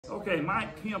Okay,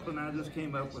 Mike Kemp and I just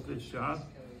came up with this shot.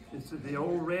 It's the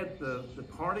old red, the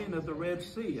parting of the Red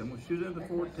Sea. I'm gonna shoot into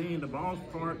 14, the ball's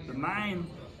part, the 9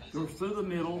 goes through the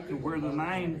middle to where the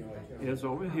 9 is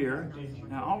over here.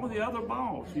 Now all of the other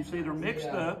balls, you see they're mixed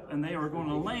up and they are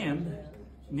gonna land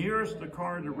nearest the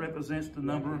card that represents the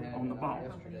number on the ball.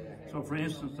 So for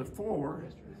instance, the 4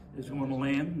 is going to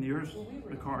land nearest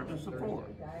the card that's the 4.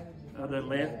 The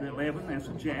 11, that's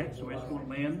a jack, so it's going to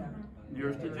land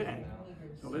nearest the jack.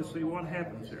 So let's see what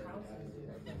happens here.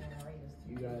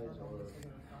 You guys are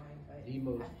the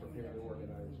most prepared to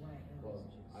organize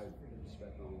clubs I've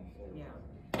inspected in Yeah.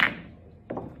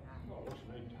 How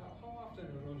often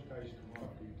do those guys come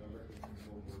up?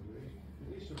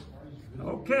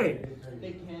 Okay,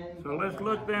 so let's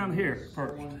look down here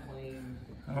first.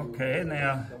 Okay,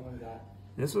 now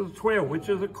this is a 12, which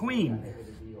is a queen,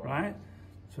 right?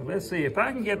 So let's see if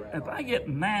I get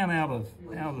 9 out of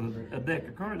a deck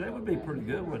of cards, that would be pretty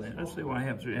good, wouldn't it? Let's see what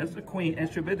happens here. That's the queen.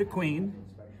 That should be the queen.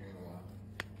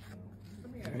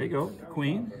 There you go, the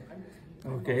queen.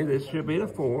 Okay, this should be the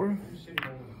 4.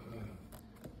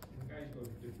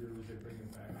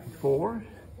 4.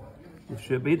 It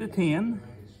should be the 10.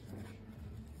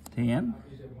 10.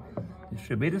 It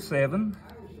should be the 7.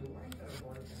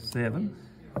 7.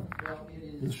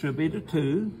 This should be the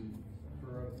 2.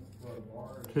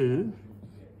 2.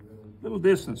 Little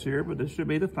distance here, but this should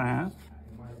be the 5.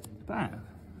 5.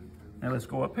 Now let's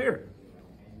go up here.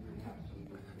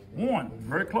 1.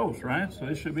 Very close, right? So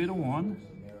this should be the 1.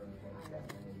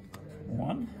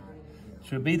 1.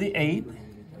 Should be the 8.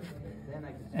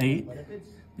 8.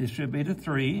 This should be the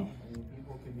 3.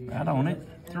 Right on it.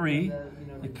 3.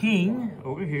 The king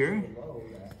over here.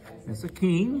 It's a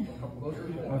king.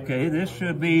 Okay, this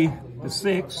should be the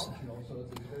 6.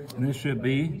 And this should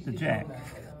be the jack.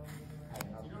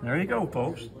 There you go,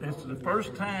 folks. This is the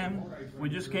first time we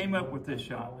just came up with this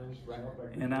shot.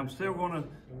 And I'm still gonna,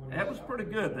 that was pretty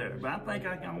good there, but I think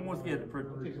I can almost get it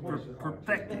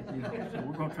perfected. You know? So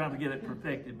we're gonna try to get it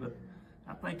perfected, but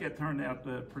I think that turned out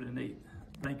pretty neat.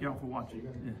 Thank y'all for watching.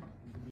 Yeah.